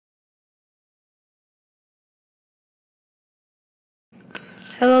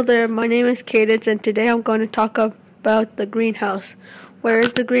Hello there, my name is Cadence and today I'm going to talk about the greenhouse. Where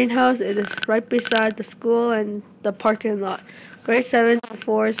is the greenhouse? It is right beside the school and the parking lot. Grade 7 and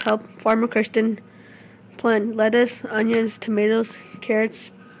 4s help Farmer Christian plant lettuce, onions, tomatoes, carrots,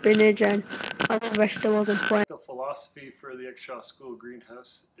 spinach, and other vegetables and plants. The philosophy for the Exshaw School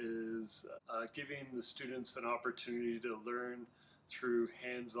Greenhouse is giving the students an opportunity to learn through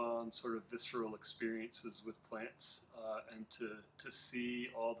hands-on sort of visceral experiences with plants and to see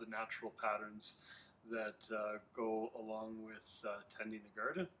all the natural patterns that go along with tending a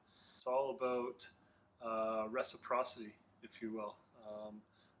garden. It's all about reciprocity, if you will.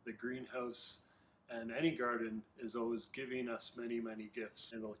 The greenhouse and any garden is always giving us many, many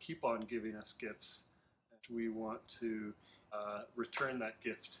gifts, and it'll keep on giving us gifts. We want to return that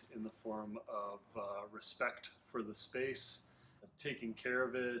gift in the form of respect for the space, taking care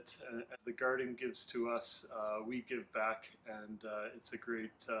of it. And as the garden gives to us, we give back, and it's a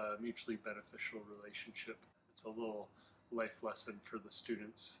great mutually beneficial relationship. It's a little life lesson for the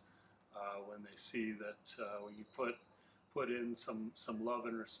students when they see that when you put in some love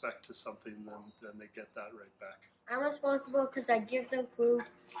and respect to something, then they get that right back. I'm responsible because I give them food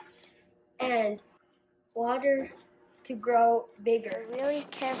and water to grow bigger. I really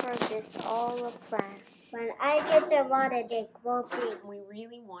care for this all the plants. When I give them water, they grow big. We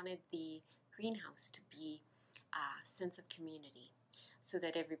really wanted the greenhouse to be a sense of community so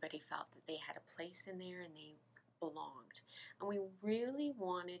that everybody felt that they had a place in there and they belonged. And we really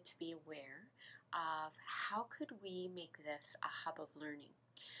wanted to be aware of how could we make this a hub of learning,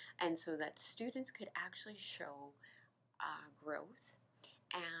 and so that students could actually show growth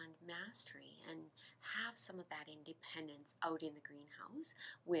and mastery and have some of that independence out in the greenhouse,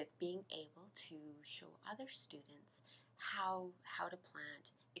 with being able to show other students how to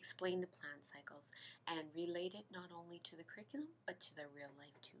plant, explain the plant cycles, and relate it not only to the curriculum but to their real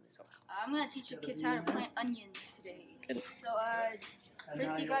life too as well. I'm going to teach the kids how to plant onions today. So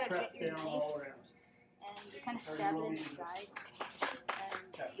first you got to get your knife and you kind of stab it in the side,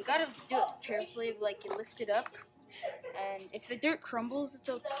 and you got to do it carefully, like you lift it up. And if the dirt crumbles, it's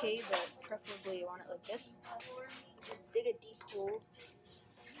okay, but preferably you want it like this. Just dig a deep hole,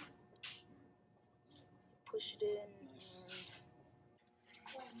 push it in,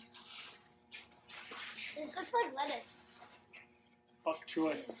 and this looks like lettuce. Bok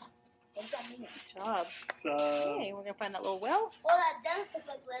choy. What does that mean? Good job. It's, Okay, we're gonna find that little well. Well, that does look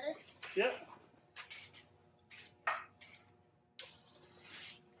like lettuce. yeah.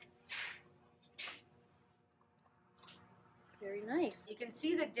 Very nice. You can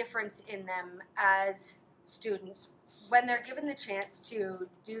see the difference in them as students when they're given the chance to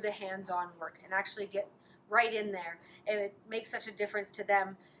do the hands-on work and actually get right in there. It makes such a difference to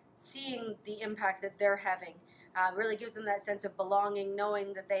them, seeing the impact that they're having. Really gives them that sense of belonging,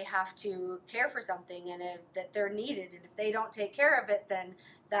 knowing that they have to care for something and that they're needed. And if they don't take care of it, then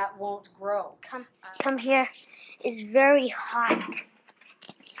that won't grow. Come here. It's very hot.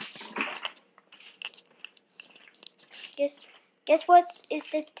 Guess what is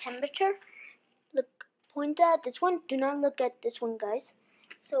the temperature? Look, point at this one. Do not look at this one, guys.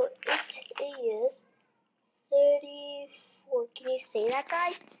 So it is 34. Can you say that,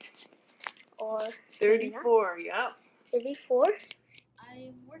 guys? Or 34, yeah. 34.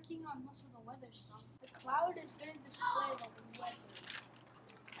 I'm working on most of the weather stuff. The cloud is going to display the weather.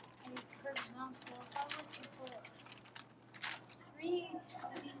 And for example, if I were to put 3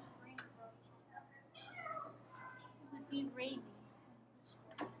 of these rainbows, it would be rainy.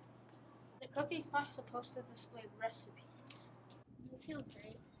 The cookie pot's supposed to display recipes. I feel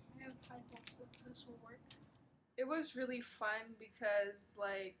great. I have high hopes that this will work. It was really fun because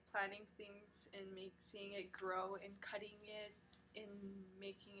like planting things and seeing it grow and cutting it and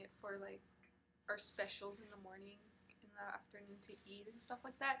making it for like our specials in the morning, in the afternoon to eat and stuff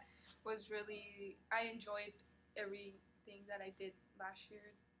like that was really, I enjoyed everything that I did last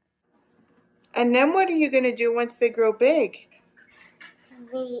year. And then what are you going to do once they grow big?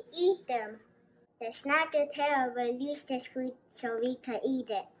 We eat them. It's not good terrible, but use this food so we can eat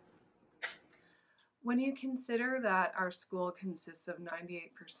it. When you consider that our school consists of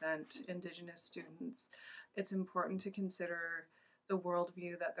 98% Indigenous students, it's important to consider the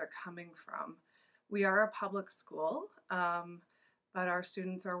worldview that they're coming from. We are a public school, but our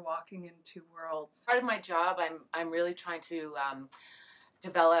students are walking in two worlds. Part of my job, I'm really trying to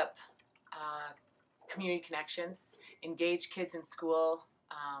develop community connections, engage kids in school,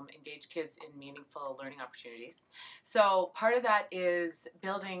 engage kids in meaningful learning opportunities. So part of that is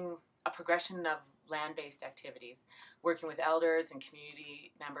building a progression of land-based activities, working with elders and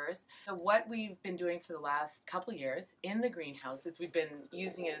community members. So what we've been doing for the last couple years in the greenhouse is we've been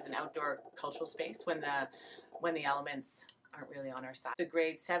using it as an outdoor cultural space when the elements aren't really on our side. The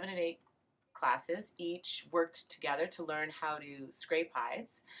grades 7 and 8 classes each worked together to learn how to scrape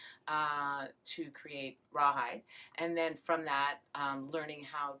hides to create rawhide, and then from that learning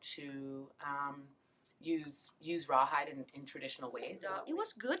how to use rawhide in traditional ways. It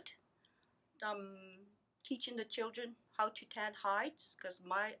was good teaching the children how to tan hides, because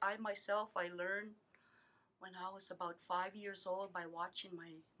I myself learned when I was about 5 years old by watching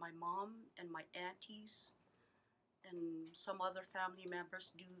my mom and my aunties and some other family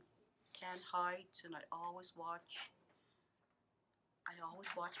members do tan hides, and I always watch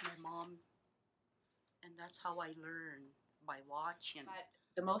my mom, and that's how I learn, by watching. But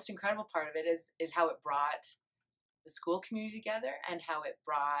the most incredible part of it is how it brought the school community together and how it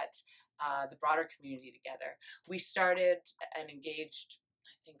brought the broader community together. We started and engaged,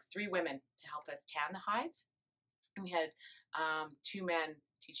 I think, 3 women to help us tan the hides. And we had 2 men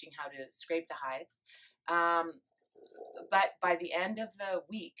teaching how to scrape the hides. But by the end of the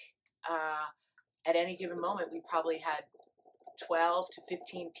week, at any given moment, we probably had 12 to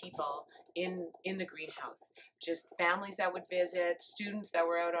 15 people in the greenhouse. Just families that would visit, students that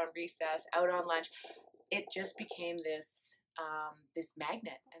were out on recess, out on lunch. It just became this this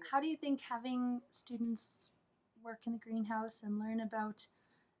magnet. And how do you think having students work in the greenhouse and learn about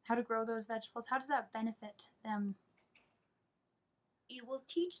how to grow those vegetables, how does that benefit them? It will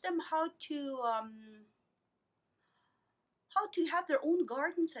teach them how to have their own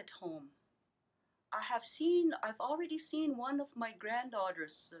gardens at home. I've already seen one of my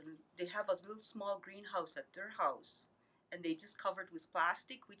granddaughters, they have a little small greenhouse at their house, and they just covered with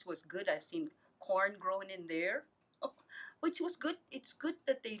plastic, which was good. I've seen corn growing in there, which was good. It's good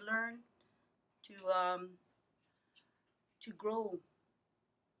that they learn to grow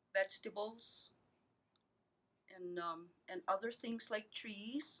vegetables and other things like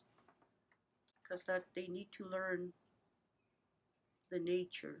trees, because that they need to learn the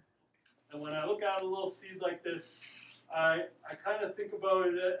nature. And when I look at a little seed like this, I kind of think about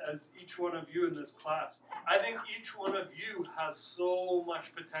it as each one of you in this class. I think each one of you has so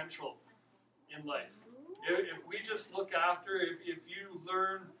much potential in life. If we just look after, if you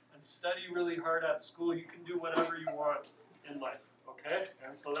learn and study really hard at school, you can do whatever you want in life, okay?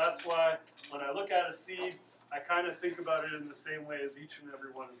 And so that's why when I look at a seed, I kind of think about it in the same way as each and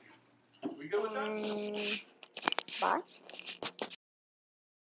every one of you. We good with that? Bye.